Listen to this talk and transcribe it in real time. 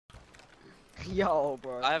Yo,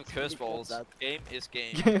 bro. I have it's curse pretty good, balls. that. Game is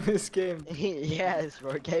game. Game is game. Yes,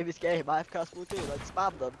 bro. Game is game. I have curse ball too. Let's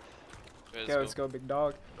spam them. Okay, Okay, let's go, big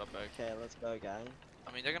dog. Drop back. Okay, let's go, gang.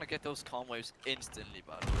 I mean, they're gonna get those calm waves instantly,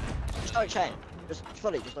 by the way. Just don't chain. Just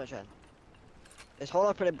fully, just don't chain. It's whole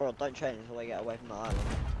open in broad. Don't chain until they get away from the island.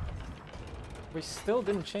 We still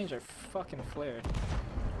didn't change our fucking flare.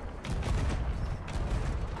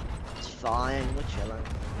 It's fine. We're chilling.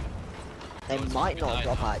 They Oh, it's might gonna be not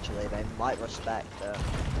drop night, actually. They might respect it.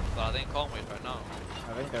 But I think calm waves right now.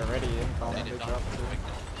 I think they're already in calm They and did they not dropped make it.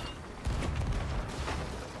 them.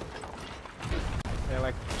 They're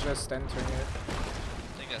like just entering it.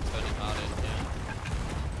 I think that's what about it,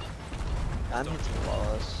 yeah. I'm hitting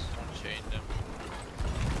walls. Don't chain them.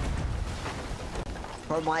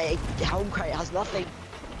 Bro, my helm crate has nothing.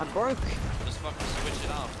 I'm broke. Just fucking switch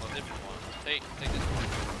it out for a different one. Take this one.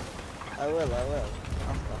 I will.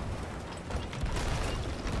 After.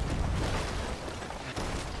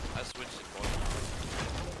 I switched it for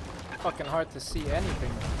you. Fucking hard to see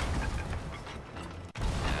anything.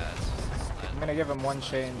 Yeah, it's I'm gonna give him one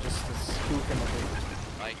chain just to spook him a bit.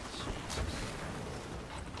 like,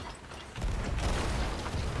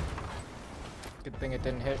 Good thing it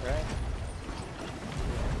didn't hit, right?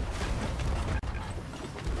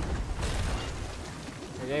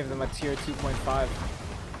 I gave them a tier 2.5.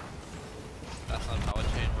 that's not how a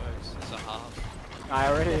chain works. It's a half. I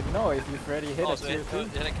already know if you've already hit Oh, a so tier it 2.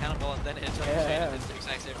 hit a cannonball and then it hits on the Yeah, chain yeah. and it's the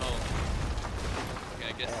exact same hole. Okay,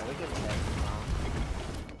 I guess. Yeah, we can take it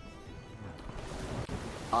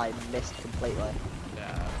now. I missed completely.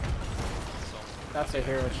 Yeah. So, That's a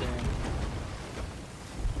hero chain.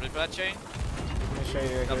 really bad chain? Let me show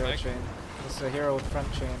you a Come hero back. chain. This is a hero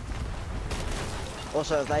front chain.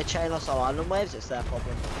 Also, if they chain us on island waves, it's their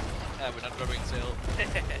problem. Yeah, we're not dropping sail.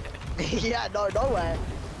 Yeah, no way.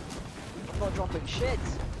 I'm not dropping shit.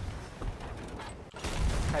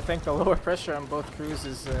 I think the lower pressure on both crews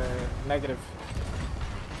is negative.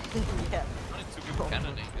 Yeah. Only two people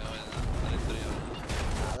cannoning though, and it's the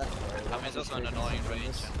Nah, that's weird. I mean, it's also an annoying range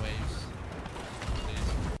and waves.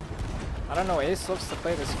 Please. I don't know, Ace loves to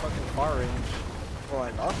play this fucking far range. Bro,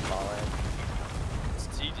 I love falling. It's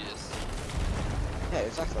tedious. Yeah,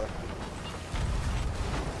 exactly.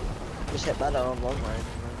 Just hit better on long range.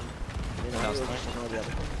 And then, you know, That's you'll nice. just annoy the other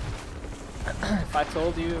people. If I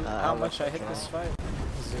told you how I'll much I let hit you this know. fight,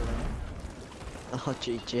 0. Oh,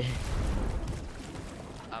 GG.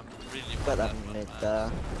 I'm really Got bad that at mid man.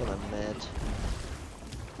 there. Got that mid.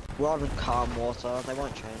 We're on calm water. They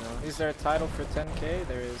won't chain us. Is there a title for 10k?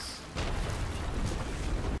 There is.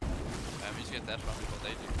 We should get that from before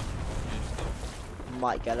they do. Yeah, just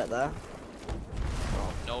Might get it there.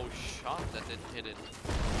 no shot that didn't hit it.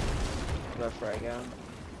 Go for it again.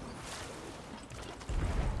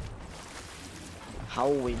 How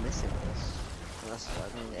are we missing this? That's what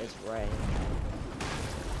I mean, it's rain.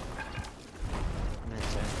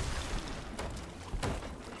 Mental.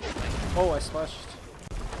 Oh, I splashed.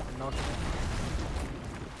 Knocked it.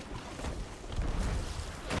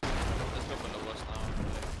 Let's go for the worst now.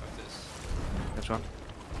 Like this. Which one?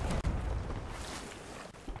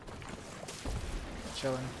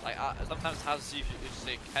 Chilling. Like, sometimes it's hard to see if you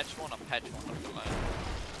say catch one or patch one of the line.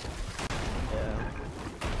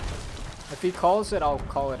 Yeah. If he calls it, I'll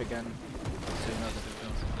call it again. So you know the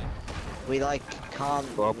difference. We like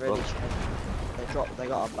can't Go up, really go up. chain. They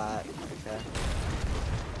got our back. Okay.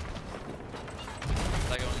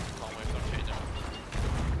 Like, only the calm wave, don't change them.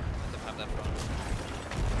 Let them have that front.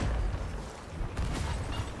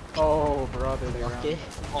 Oh, brother, they ran. Lucky.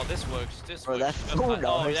 Oh, this works. This Bro, works. that's Just so fine.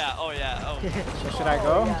 Oh nice. yeah, oh yeah, oh. So should I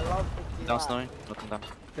go? Yeah, love to do Down that. Snowy, looking down.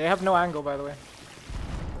 They have no angle, by the way.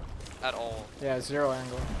 At all. Yeah, 0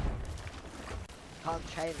 angle. Can't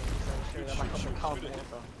chain it, so I'm sure they're back on the calm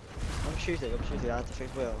water. I'm shooting, I have to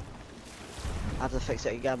fix wheel. I have to fix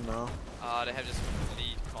it again now. They have just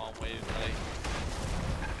complete calm wave. Like,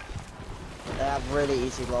 They have really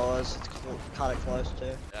easy lowers, it's kind of close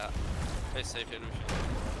too. yeah. Play safe here, Lucian.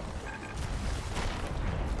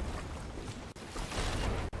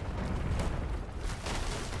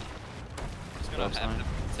 It's gonna Close have line. to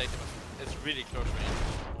take them. It's really close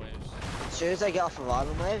range waves. As soon as they get off of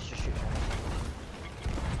island waves, just shoot.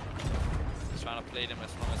 Just trying to play them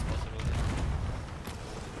as long as possible.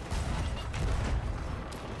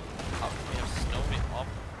 How can we have Snowy up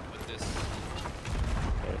with this?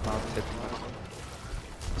 Okay, now it's hitting.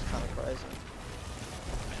 It's kind of crazy.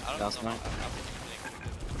 I mean, I don't Last know. night. I've been playing with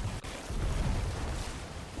it.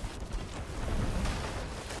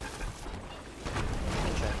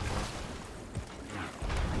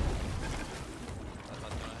 That's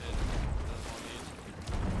not gonna hit.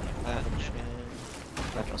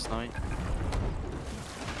 That's That was Snowy.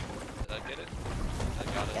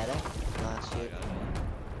 got it. Get it? Nice, I dude. got it.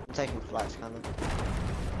 I'm taking flash cannon.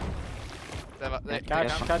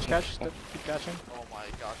 Catch. Keep catching. Oh my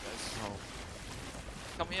god, guys. Oh.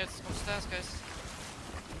 Come here, come stairs, guys.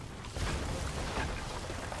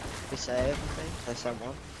 We save, I think. They sent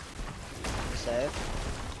one. We save.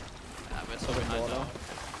 Yeah, we're so There's a behind water. now.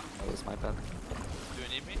 That was my bad. Do you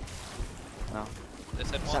need me? No. They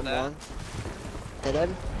said one Sent there. one. Hit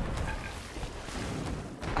him.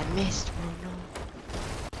 I missed. Oh no.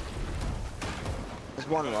 There's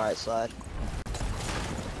one right side.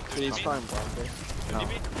 Do you He's need me? fine, Brandy. Do you need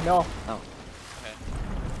me? No. Okay.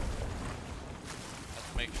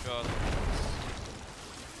 Let's make sure.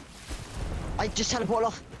 I just teleported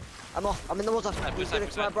off. I'm off. I'm in the water. Which He's side, gonna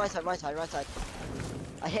which come side? right side.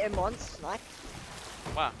 I hit him once. Nice.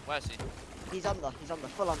 Where is he? He's under.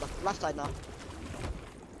 Full under. Left side now.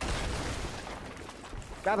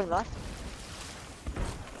 Grabbing left.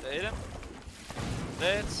 They hit him?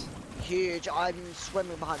 Dead. Huge. I'm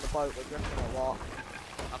swimming behind the boat. We're drifting a lot.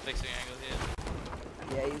 I'm fixing angle here.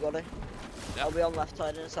 Yeah, you got it. Yep. I'll be on left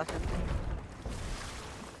side in a second.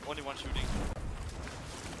 Only one shooting.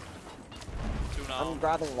 Two now. I'm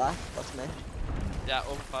grabbing left. That's me. Yeah,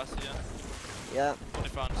 open fast here. Yeah. Only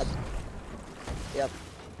front. Yep.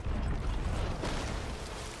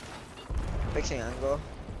 Fixing angle.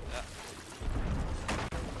 Yeah.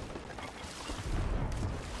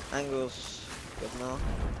 Angle's good now.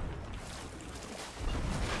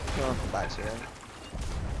 Come on, come back to it.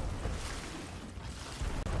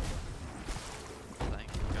 Thank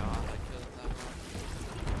God I killed that one.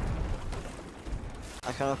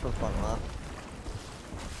 I can open front left.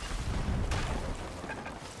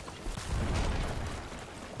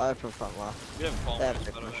 I open front left. We have bomb They have by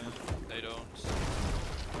big the way. mission. They don't.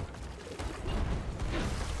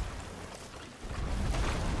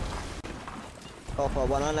 Oh, but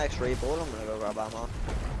when I next reball, I'm gonna go grab ammo.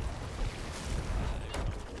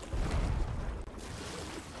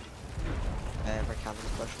 Every cannon's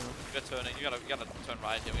pushing up. You're turning. You gotta turn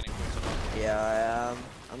right here. We're getting closer. Yeah, I am.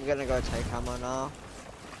 I'm gonna go take ammo now.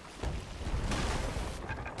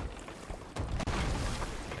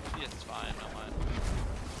 Actually, it's fine. No mind.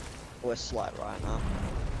 We're slight right now.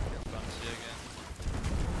 Guns here again.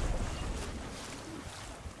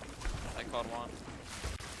 I caught one.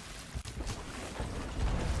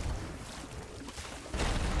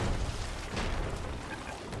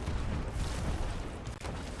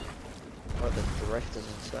 Oh, the drift is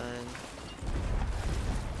insane.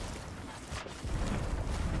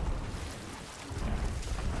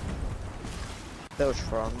 Bill's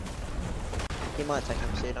front. He might take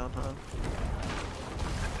MC downtown.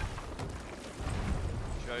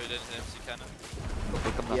 Sure you didn't MC cannon?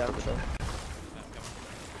 Okay, come Yeah, left. I'm sure. Yeah, come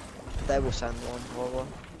on. They will send one, probably.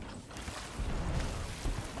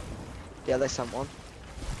 Yeah, they sent one.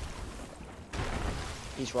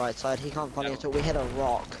 He's right side, he can't funny Yeah. at all. We hit a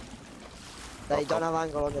rock. They Rock don't up. have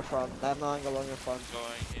angle on your front. They have no angle on your front. Going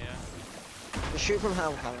here. Just shoot from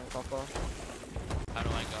helm cannon, Copper. I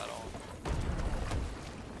know I got all.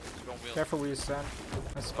 Strong wheel. Careful where you stand.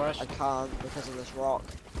 I splash. I can't because of this rock.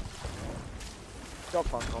 Drop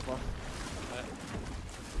front, Copper. Okay.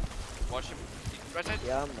 Watch him. Right side.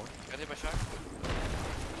 Yeah, I'm Got hit by shark.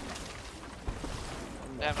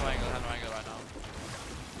 They have no angle right now.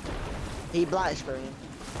 He black screen.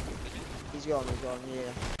 Did you? He's gone,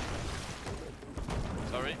 yeah.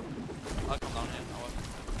 Sorry. I'll come down here.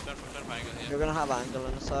 Turn for angle here. You're gonna have angle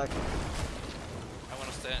in a sec. I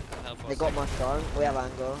wanna stay and help us. They got my phone. We have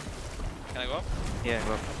angle. Can I go up? Yeah,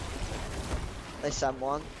 go. They sent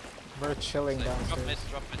one. We're chilling Drop mid downstairs.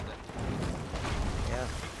 then. Yeah.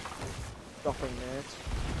 Dropping mid.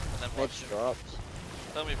 And then Mid watch him. drops.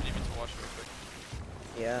 Tell me if you need me to watch real quick.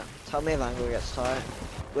 Yeah. Tell me if angle gets tight.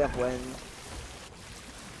 We have wind.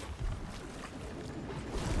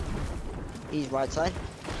 He's right side.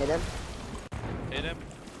 Hit him. Hit him.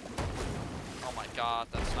 Oh my god,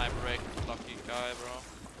 that sniper rig. Lucky guy, bro.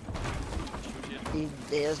 Shoot him.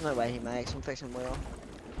 There's no way he makes. I'm fixing wheel.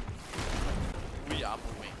 We are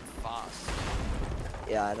moving fast.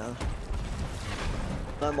 Yeah, I know.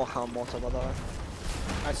 No more calm water, by the way.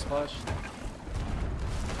 I splash.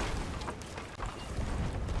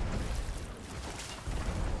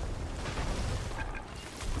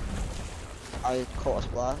 I caught a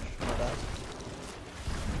splash. My bad.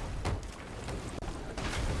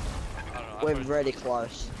 I don't know. I We're thought- really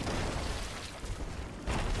close.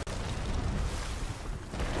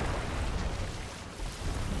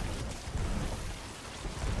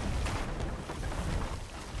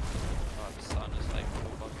 Oh, the sun is like so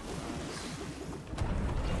fucking nice.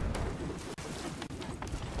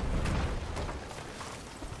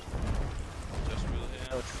 Just real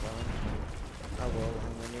here.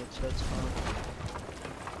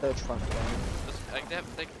 Third front again. Like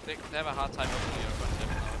they have a hard time opening your front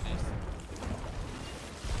now at least.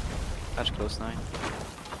 Patch close 9.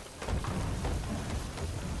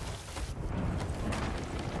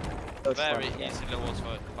 Third Very front again. easy levels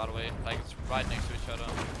for it, by the way. Like it's right next to each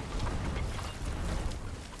other.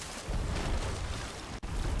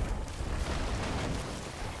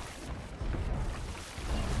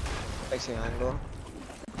 Fixing angle.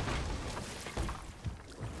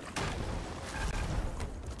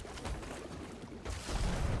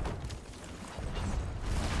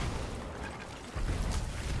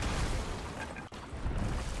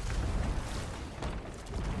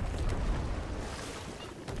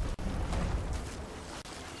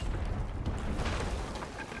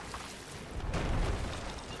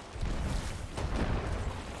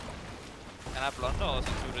 Can I blunder or is it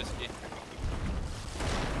too risky?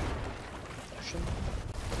 Action.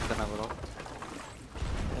 Then I will up.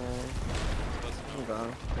 You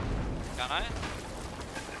go. Can I?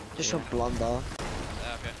 Just Yeah. a blunder.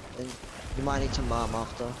 Yeah, okay. And you might need to marm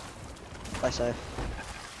after. Play safe.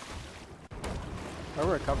 We're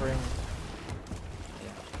recovering.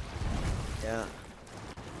 Yeah.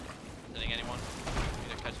 Hitting anyone?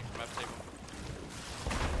 Either catching from map table.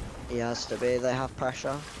 He has to be. They have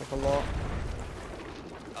pressure with a lot.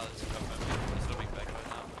 Oh, it's confirmed. He's looking back right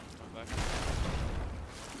now. Coming back.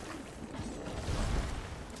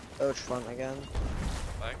 Urge front again.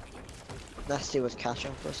 Back. Nasty was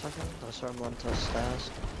catching for a second. I saw him run to the stairs.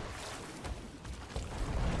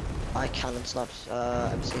 I cannon snaps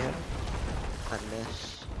MC him. And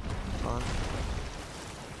miss. Fine.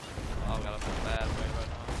 Oh, we got a bad way right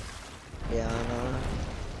now. Yeah, I know.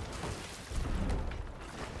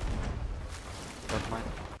 Not mine.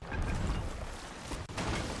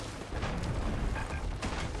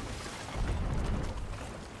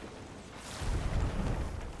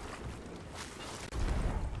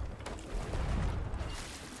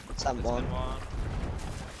 Sam It's one. been one.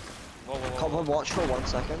 Whoa, whoa, whoa. Come on, watch for 1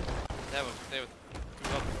 second. They were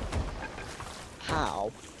two up.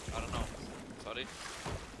 How? I don't know. Sorry.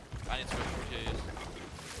 I need to go through here, yes.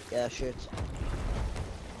 Yeah, shoot.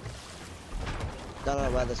 Don't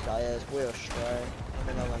know where this guy is. We're astray.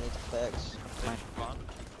 Let me know what I need to fix. Fine. One.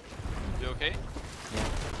 You okay? Yeah.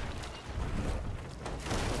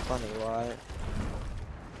 Funny, right?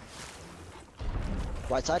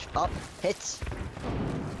 Right side, up, hits.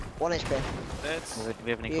 1 HP. Let's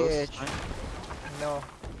We have any Yeah. close? Nine? No.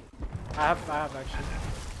 I have actually.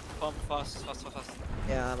 pump fast.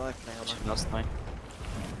 Yeah, I'm opening. I'm opening. Last 9.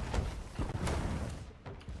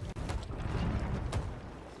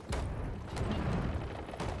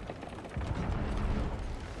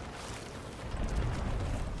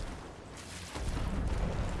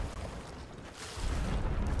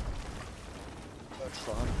 Bush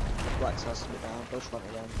front. Black's has to be down. Bush front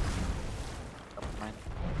again. Up mine.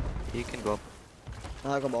 You can go up.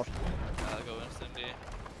 No, I got mod. I'll go instantly.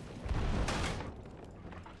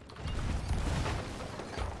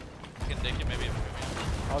 You can take it maybe for me.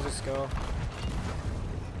 I'll just go.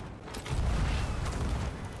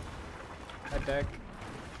 I deck.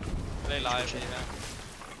 Play live,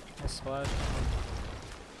 yeah. I splash.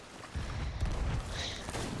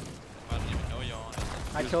 I don't even know you're on it.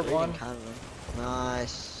 I killed one. Cannon.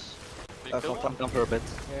 Nice. You Oh, kill fuck, one? Come down for a bit.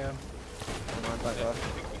 Yeah. Never mind, back up.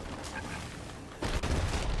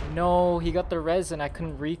 No, he got the res and I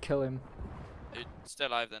couldn't re-kill him. You're still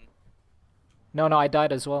alive then. No, I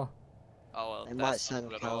died as well. Oh well, They might that's not send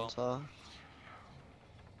good at all. counter.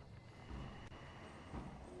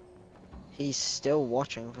 He's still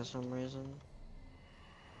watching for some reason.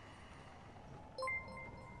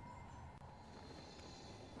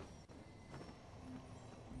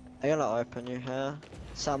 I'm gonna open you here.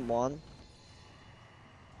 Someone.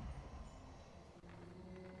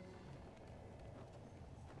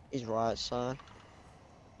 He's right side.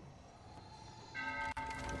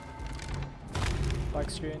 Black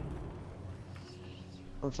screen.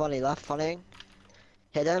 I'm funny left, funny.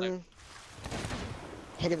 Hit him.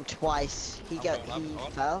 Hit him twice. He I'm going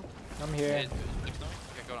up. fell. I'm Hey, here. next Snowy?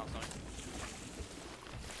 Okay, go down,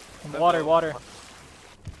 Snowy. Water, water.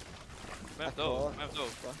 Map Cool. those, map those.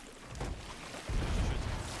 What?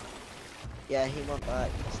 Yeah, he went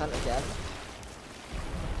back. Sent again.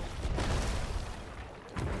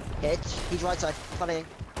 Hit. He's right side. Funny. Is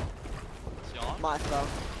he on? Might have fell.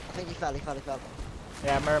 I think he fell.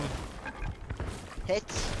 Yeah, Merm. Hit.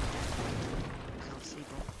 Can't see,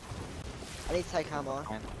 bro. I need to take hammer.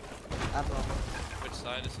 Fine. Hammer. Which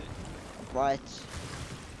side is he? Right.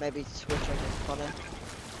 Maybe switching. Funny.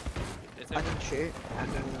 Hit I him. can shoot. I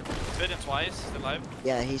can... Hit him twice, still alive.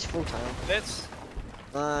 Yeah, he's full time. Let's.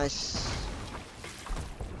 Nice.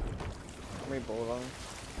 me ball on.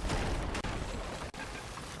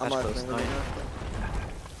 I'm Patch opening close with you now. now.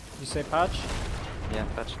 You say patch? Yeah,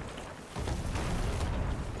 patch.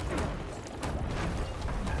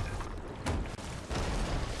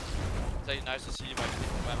 It's actually nice to see you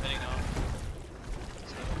where I'm hitting now.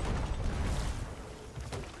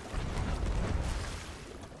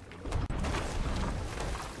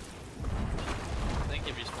 I think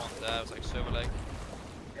he respawned there, it was like server lag.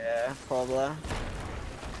 Yeah, probably.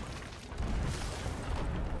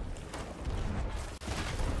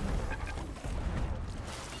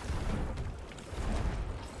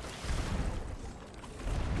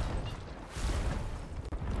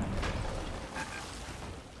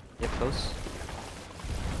 Yeah, close.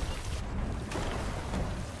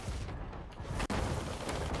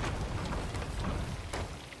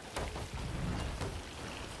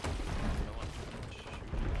 No one shoot.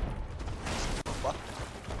 What?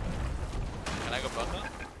 Can I go blunder?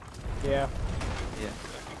 Yeah. Yeah.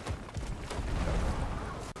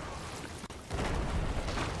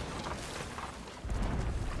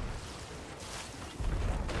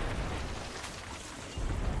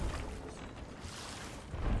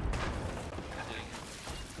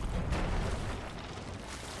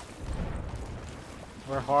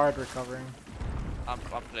 We're hard recovering. I'm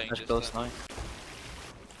playing Patch just close now.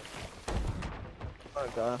 Oh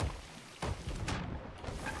god.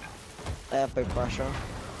 I have big pressure.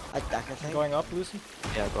 I deck I think. Going up, Lucy?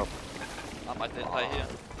 Yeah, go up. I did play here.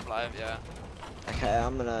 Live, yeah. Okay,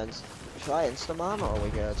 I'm gonna should I insta man or are we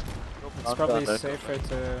good? It's I'll probably go safer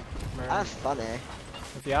to That's merge. funny.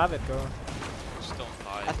 If you have it, go. Just don't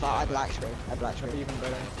lie. I thought I'd black screen. I black That'd be screen. even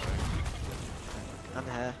better. I'm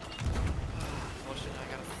here. Unfortunately,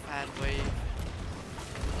 I got a fan wave.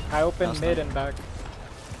 I open Last mid time. and back.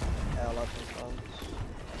 Yeah, I love these bombs.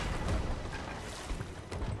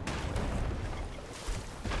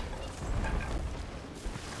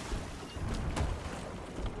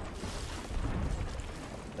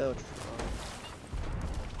 Build.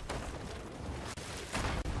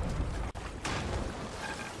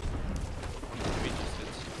 We just did.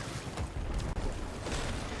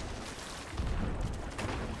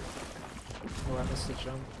 Oh, I missed the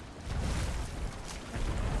jump.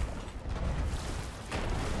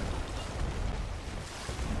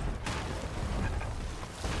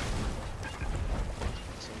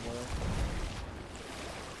 Somewhere.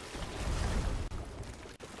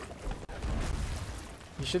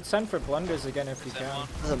 You should send for blunders again if you Is that can. one?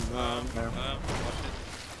 Doesn't matter. Watch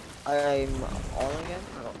it. I'm on again.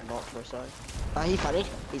 I got knocked for a sec. He funny.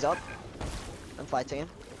 He's up. I'm fighting him.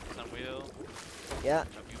 Some wheel. Yeah,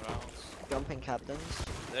 Jumping around. jumping captains.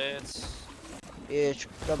 Let's Yeah,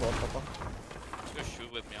 double, double. go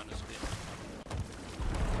shoot with me, honestly.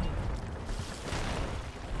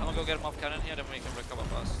 I'm gonna go get him off cannon here, then we can recover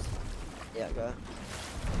fast. Yeah, go.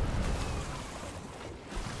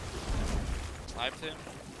 Sniped him.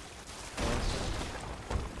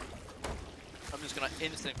 I'm just gonna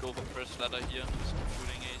instant go for first ladder here. Just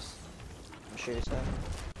shooting ace. I'm shooting stuff.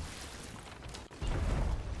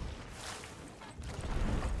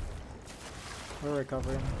 We're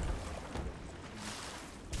recovering.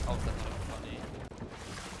 Oh, that's not funny.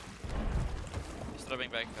 He's driving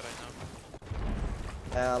back right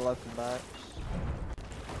now. Yeah, I'll open backs.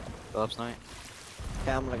 Go up now.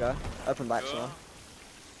 Okay, I'm gonna go. Open backs Go. now.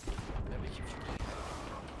 Yeah, we keep shooting.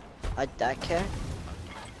 I deck here.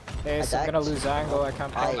 Ace, I'm gonna lose angle. I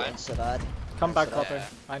can't I ping. insta died. Come back, Yeah. Copper.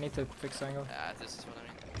 I need to fix angle. Yeah, this is what I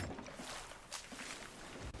mean.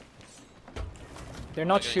 They're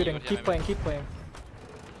not Okay, you shooting. got- yeah, Keep maybe. playing, keep playing.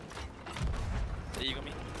 There you go,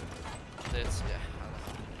 me. That's, yeah.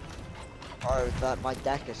 Oh, that my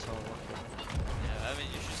deck is so lucky. Yeah, I mean,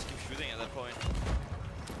 you should just keep shooting at that point.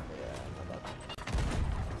 Yeah, not bad.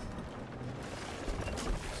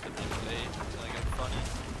 Just get the play until I get funny.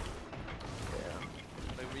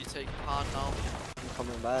 Yeah. Like, retake part now. I'm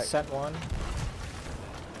coming back. Sent one.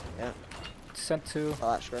 Yeah. Sent two.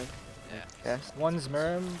 Oh, that's screen. Yeah. Okay. One's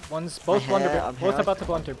Merm. One's both here, blunder. I'm Both here. about to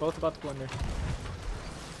blunder. Both about to blunder.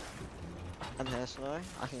 I'm here, Snowy.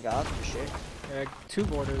 I can guard. Just shoot. Two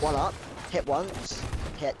borders. One up. Hit once.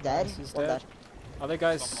 Hit dead. Nice, he's One dead. dead. Other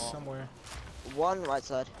guy's Some more. somewhere. One right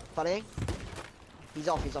side. Funny. He's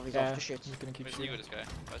off. He's off. He's Yeah, off. Just shoot. he's gonna keep Where's he shooting. with this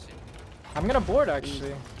guy? I see. I'm gonna board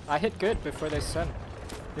actually. I hit good before they sent.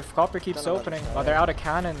 If Copper keeps Don't know opening, about oh, they're out of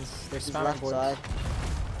cannons. They're He's spamming left boards. side.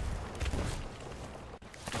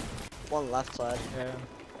 One left side. Yeah.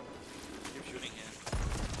 Keep shooting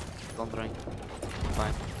here. Blundering.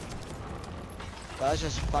 Fine. That's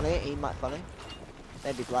just funny. He might funny.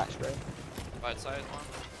 Maybe black screen. Right side one.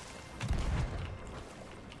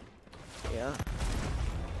 Yeah.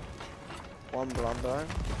 One blunder.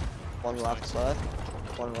 One left side.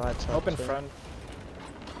 One right side. Open too. front.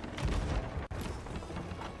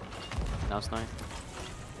 Now Snowy.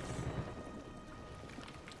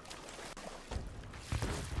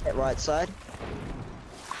 Hit right side.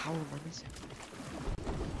 How am I missing?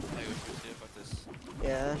 Hey, we should see about this.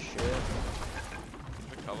 Yeah, sure.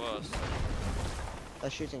 Recover us. They're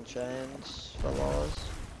shooting chains for laws.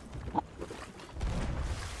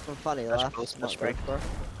 Some funny Touch left. close, Not touch great, break. bro.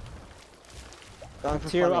 Going for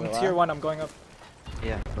Tier, funny I'm tier left. 1, I'm going up.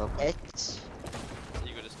 Yeah, go. It's.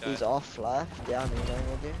 Ego this guy. He's off left. Yeah, I'm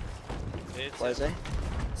going with you. It's Where is he?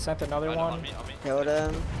 Sent another on one. me, on me. Killed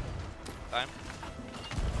him. Time.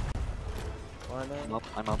 One I'm up,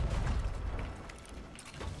 I'm up.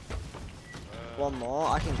 One more.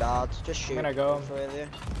 I can guard. Just shoot. gonna go. all three of you.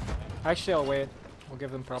 Actually, I'll wait. We'll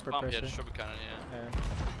give them proper Pump, pressure. yeah, should be cannon, yeah.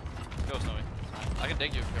 Yeah, Go Snowy. I can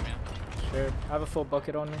take you from here. sure. I have a full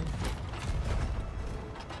bucket on me.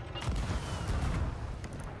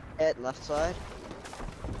 Hit left side.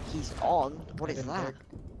 He's on. What I is didn't that? pick.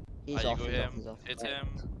 He's You off. go He's him. off. He's off. Hit him.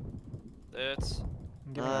 It's.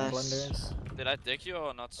 I'm giving them Nice. blunders. Did I deck you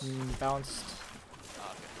or not? Bounced.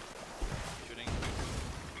 Ah, okay. Shooting.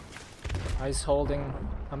 Ice holding.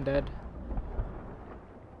 I'm dead.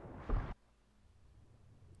 I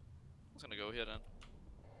was gonna go here then.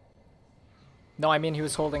 No, I mean he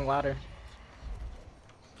was holding ladder.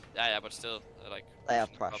 Yeah, but still, like. They have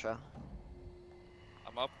pushing up. pressure.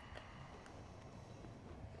 I'm up.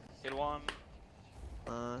 Kill one.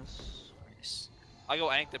 Nice. I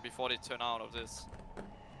go anchor before they turn out of this.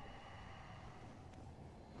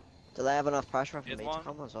 Do they have enough pressure for Hit me one. to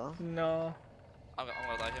come as well? No. I'm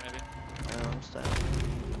gonna die here maybe. Yeah, I'm staying.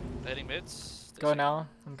 They're hitting mids. Go now.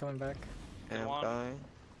 I'm coming back. Yeah, Hit I'm one. going.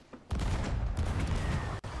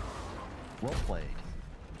 Well played.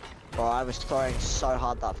 Bro, I was throwing so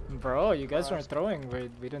hard that. Bro, you guys weren't throwing.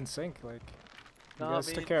 We didn't sync. Like, you No, guys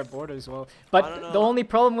I took mean- care of borders well. I But don't the know. only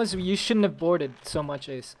problem was you shouldn't have boarded so much,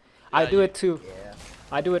 Ace. I Yeah, do you- it too. Yeah.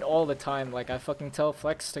 I do it all the time. Like I fucking tell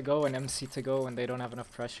Flex to go and MC to go when they don't have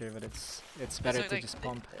enough pressure. But it's better like- to like, just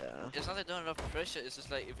pump. Yeah. It's not that they don't have enough pressure, it's just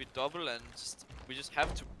like if we double and we just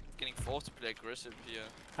have to getting forced to play aggressive here.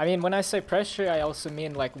 I mean, when I say pressure, I also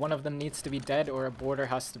mean like one of them needs to be dead or a border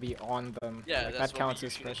has to be on them. Yeah, like, that's that counts what we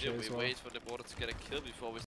as usually pressure do. as We well. wait for the border to get a kill before we